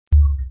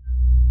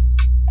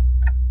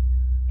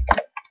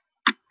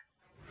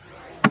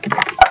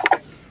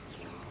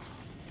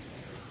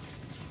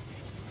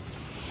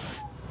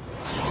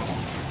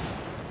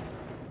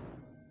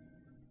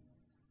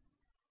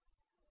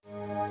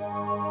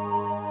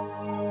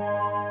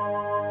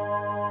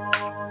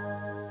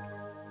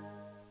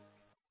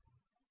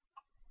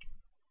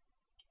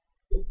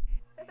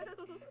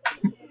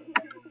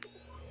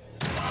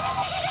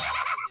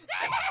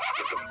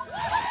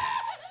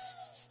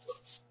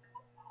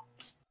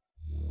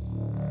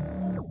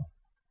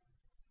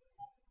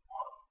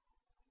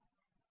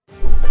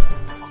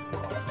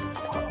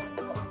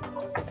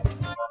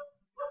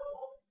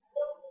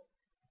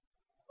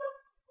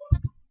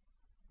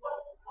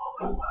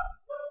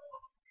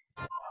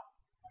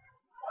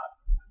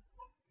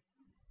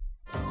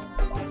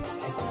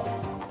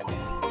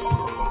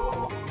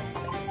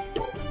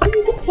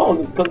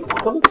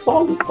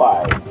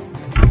Solidify.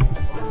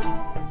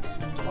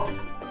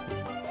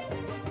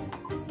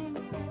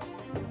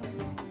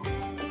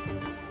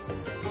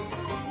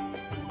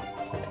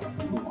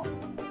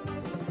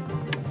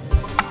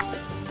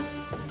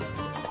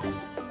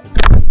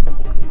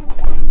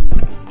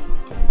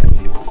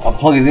 I'll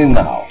plug it in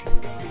now.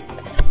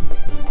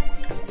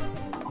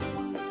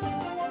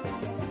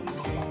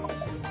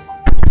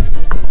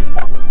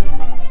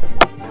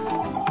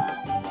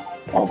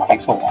 Oh, it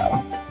takes a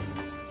while.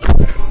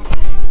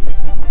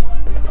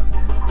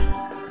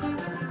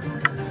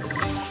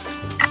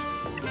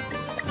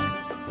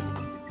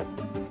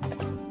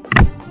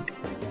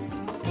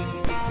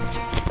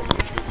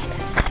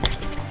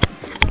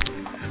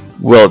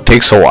 Well, it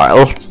takes a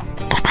while.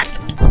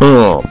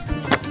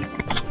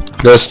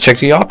 Let's check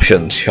the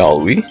options,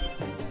 shall we?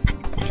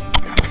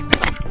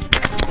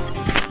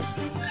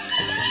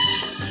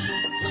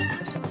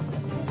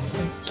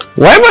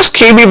 Why must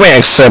KB be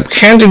accept?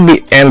 Can't it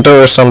be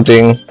enter or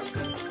something?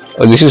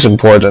 Oh, this is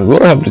important.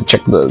 We'll have to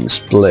check the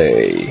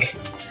display.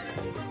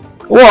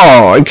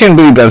 Wow, I can't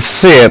believe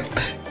that's it.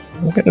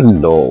 I'm kinda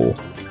low.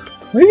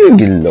 Why did you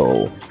get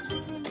low?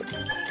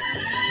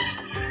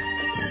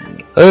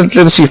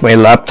 Let's see if my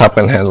laptop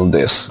can handle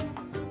this.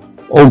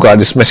 Oh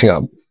god, it's messing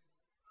up.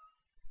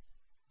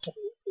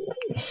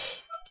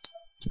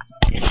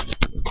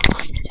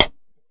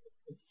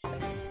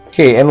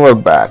 Okay, and we're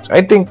back.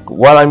 I think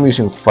while I'm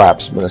using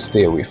Fraps, I'm gonna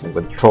stay away from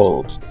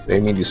controls. I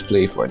mean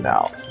display for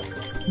now.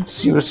 Let's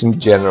see what's in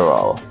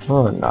general.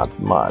 Oh, not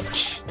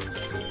much.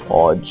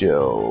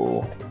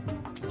 Audio.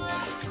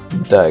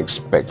 The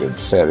expected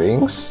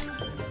settings.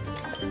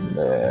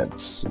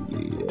 Let's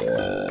see.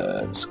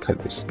 Let's cut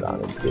this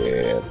down a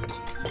bit.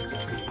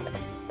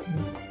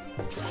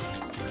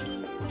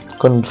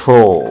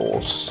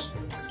 Controls.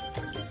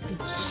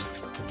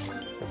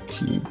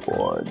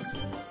 Keyboard.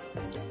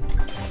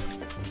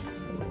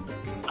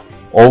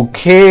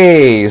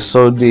 Okay,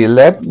 so they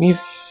let me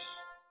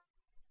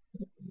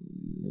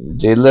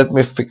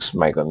fix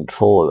my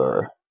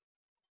controller.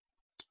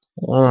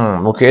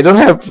 Okay, I don't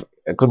have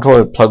a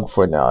controller plug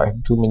for now. I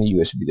have too many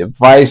USB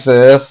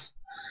devices.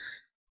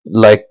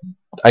 Like,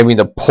 I mean,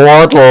 the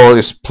portal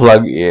is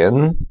plugged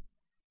in.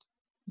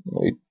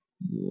 Wait,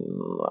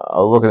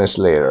 I'll work on this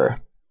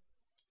later.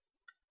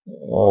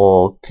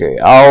 Okay,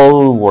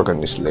 I'll work on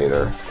this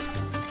later.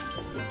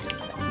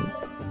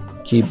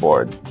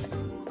 Keyboard.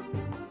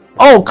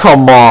 Oh,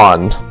 come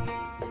on!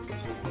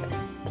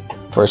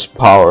 First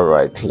power,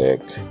 right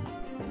click.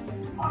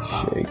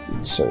 Shake,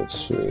 insert,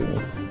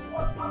 swing.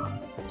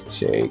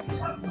 Shake,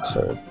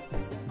 insert.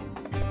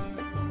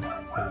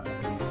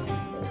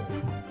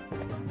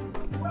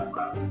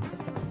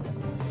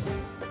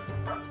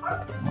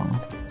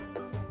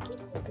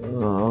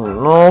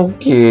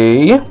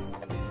 Okay.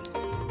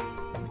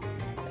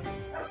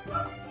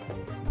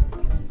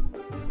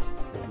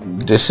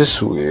 This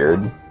is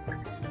weird.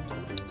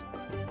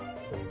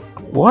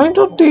 Why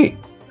don't they...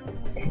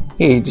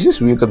 Hey, this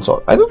is weird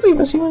console. I don't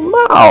even see my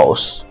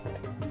mouse.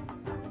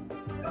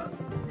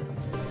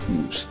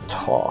 Use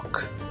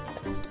talk.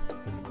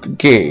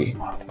 Okay.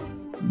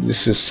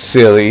 This is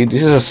silly.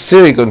 This is a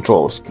silly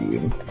control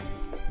scheme.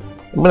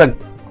 I'm gonna...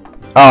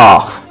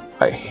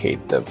 I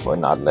hate them for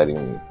not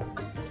letting me...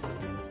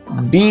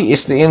 B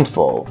is the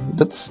info.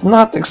 That's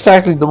not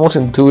exactly the most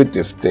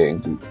intuitive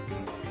thing.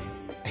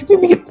 Can you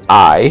make it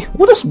I?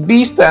 What does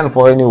B stand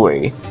for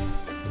anyway?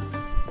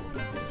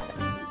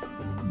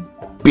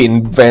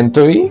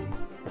 Inventory,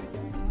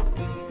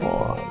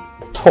 or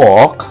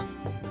talk,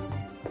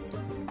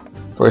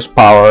 first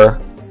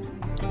power,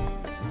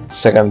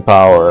 second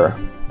power,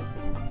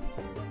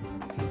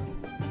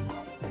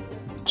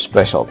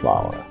 special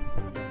power.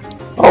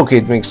 Okay,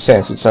 it makes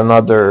sense. It's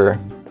another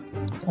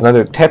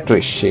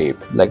Tetris shape,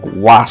 like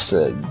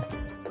WASD.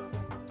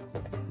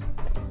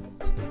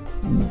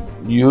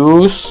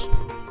 Use.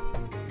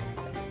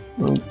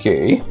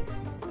 Okay,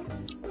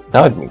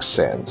 now it makes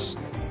sense.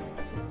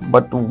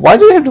 But why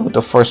do you have to put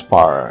the first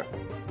power?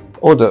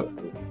 Oh, the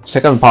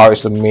second power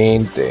is the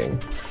main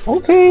thing.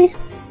 Okay.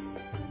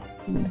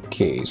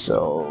 Okay,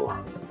 so...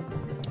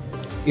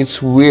 It's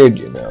weird,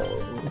 you know.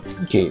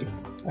 Okay.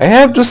 I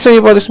have to say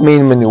about this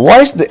main menu.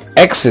 Why is the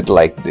exit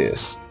like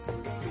this?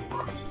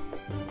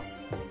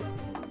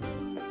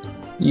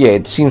 Yeah,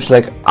 it seems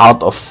like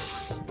out of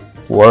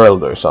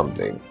world or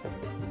something.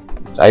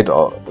 I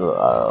don't...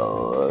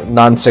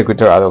 non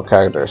sequitur out of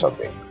character or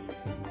something.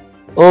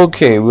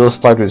 Okay, we'll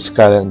start with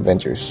Skylanders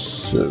Adventures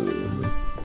soon.